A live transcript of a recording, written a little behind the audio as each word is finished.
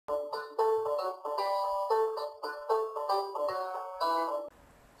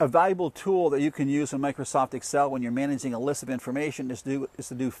A valuable tool that you can use in Microsoft Excel when you're managing a list of information is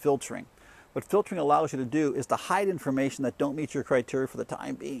to do filtering. What filtering allows you to do is to hide information that don't meet your criteria for the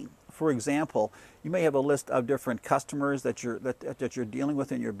time being. For example, you may have a list of different customers that you're dealing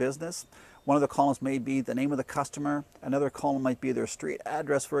with in your business. One of the columns may be the name of the customer. Another column might be their street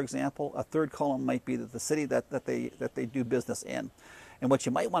address, for example. A third column might be the city that they do business in. And what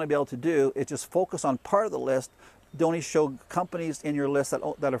you might want to be able to do is just focus on part of the list. Don't show companies in your list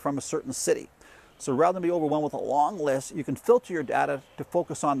that are from a certain city. So rather than be overwhelmed with a long list, you can filter your data to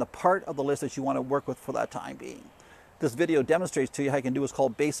focus on the part of the list that you want to work with for that time being. This video demonstrates to you how you can do what's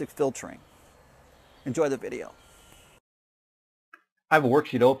called basic filtering. Enjoy the video. I have a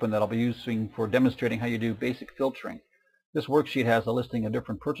worksheet open that I'll be using for demonstrating how you do basic filtering. This worksheet has a listing of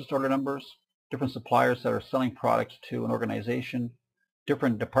different purchase order numbers, different suppliers that are selling products to an organization,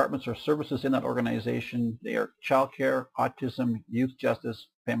 different departments or services in that organization. They are childcare, autism, youth justice,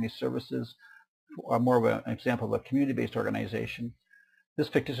 family services, or more of an example of a community-based organization. This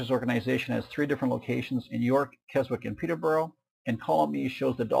fictitious organization has 3 different locations in York, Keswick, and Peterborough, and column E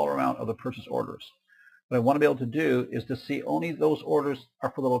shows the dollar amount of the purchase orders. What I want to be able to do is to see only those orders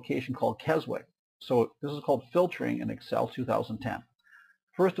are for the location called Keswick. So this is called filtering in Excel 2010.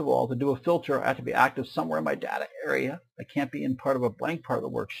 First of all, to do a filter, I have to be active somewhere in my data area. I can't be in part of a blank part of the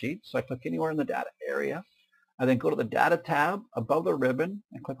worksheet, so I click anywhere in the data area. I then go to the Data tab above the ribbon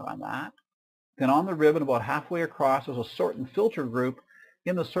and click on that. Then on the ribbon, about halfway across, there's a Sort and Filter group.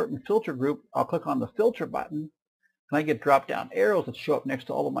 In the Sort and Filter group, I'll click on the Filter button, and I get drop-down arrows that show up next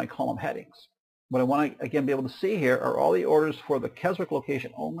to all of my column headings. What I want to, again, be able to see here are all the orders for the Keswick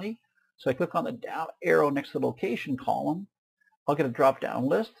location only. So I click on the down arrow next to the location column. I'll get a drop-down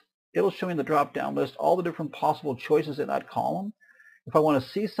list. It'll show me in the drop-down list all the different possible choices in that column. If I want to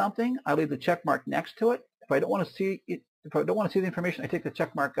see something, I leave the check mark next to it. If I don't want to see it, if I don't want to see the information, I take the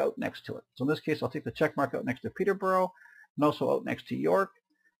check mark out next to it. So in this case, I'll take the check mark out next to Peterborough and also out next to York.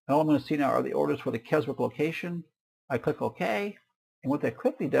 And all I'm going to see now are the orders for the Keswick location. I click OK. And what that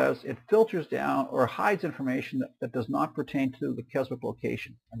quickly does, it filters down or hides information that does not pertain to the Keswick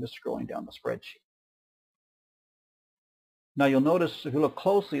location. I'm just scrolling down the spreadsheet. Now you'll notice, if you look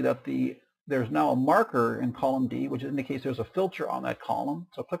closely, that there's now a marker in column D, which indicates there's a filter on that column.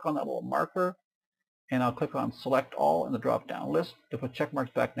 So click on that little marker, and I'll click on Select All in the drop-down list to put check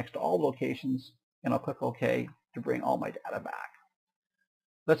marks back next to all locations, and I'll click OK to bring all my data back.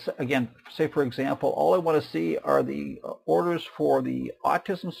 Let's, again, say for example, all I want to see are the orders for the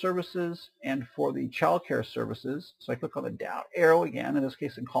autism services and for the childcare services. So I click on the down arrow again, in this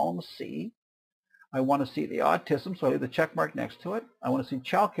case in column C. I want to see the autism, so I leave the check mark next to it. I want to see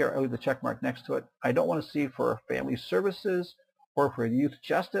childcare, I leave the check mark next to it. I don't want to see for family services or for youth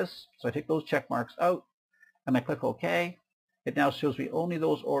justice, so I take those check marks out and I click OK. It now shows me only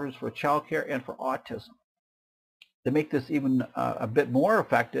those orders for childcare and for autism. To make this even a bit more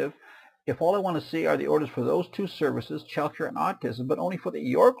effective, if all I want to see are the orders for those 2 services, childcare and autism, but only for the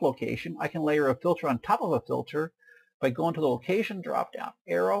York location, I can layer a filter on top of a filter by going to the location drop-down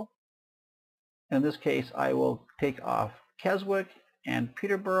arrow. In this case, I will take off Keswick and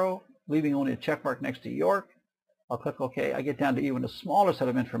Peterborough, leaving only a check mark next to York. I'll click OK. I get down to even a smaller set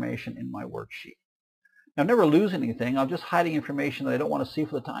of information in my worksheet. Now, I'm never losing anything. I'm just hiding information that I don't want to see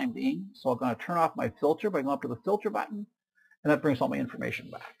for the time being. So I'm going to turn off my filter by going up to the Filter button, and that brings all my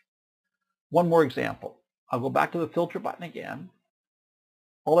information back. One more example. I'll go back to the Filter button again.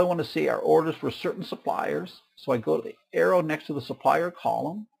 All I want to see are orders for certain suppliers. So I go to the arrow next to the supplier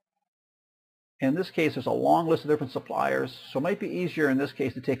column. In this case, there's a long list of different suppliers, so it might be easier in this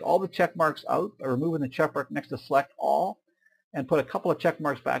case to take all the check marks out by removing the check mark next to Select All and put a couple of check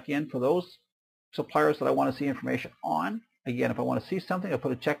marks back in for those suppliers that I want to see information on. Again, if I want to see something, I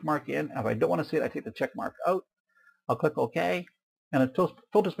put a check mark in. If I don't want to see it, I take the check mark out. I'll click OK, and it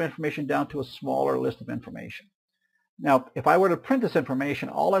filters my information down to a smaller list of information. Now, if I were to print this information,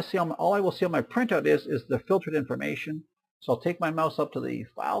 all I will see on my printout is the filtered information. So I'll take my mouse up to the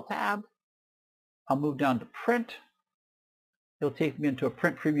File tab. I'll move down to Print. It'll take me into a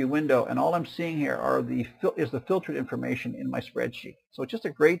print preview window, and all I'm seeing here is the filtered information in my spreadsheet. So it's just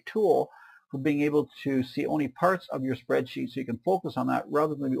a great tool for being able to see only parts of your spreadsheet, so you can focus on that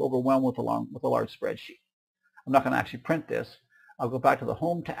rather than be overwhelmed with a large spreadsheet. I'm not going to actually print this. I'll go back to the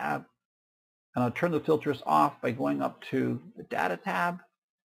Home tab, and I'll turn the filters off by going up to the Data tab.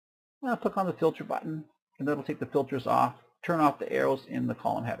 And I'll click on the Filter button, and that'll take the filters off, turn off the arrows in the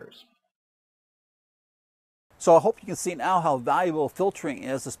column headers. So I hope you can see now how valuable filtering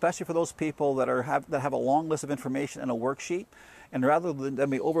is, especially for those people that have a long list of information in a worksheet. And rather than them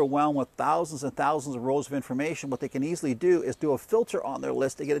be overwhelmed with thousands and thousands of rows of information, what they can easily do is do a filter on their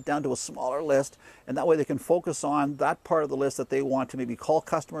list to get it down to a smaller list, and that way they can focus on that part of the list that they want to maybe call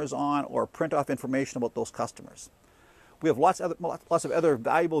customers on or print off information about those customers. We have lots of other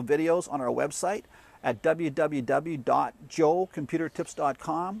valuable videos on our website at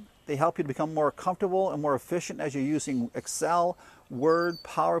www.joecomputertips.com. They help you to become more comfortable and more efficient as you're using Excel, Word,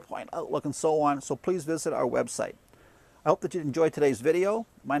 PowerPoint, Outlook, and so on. So please visit our website. I hope that you enjoyed today's video.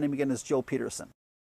 My name again is Joe Peterson.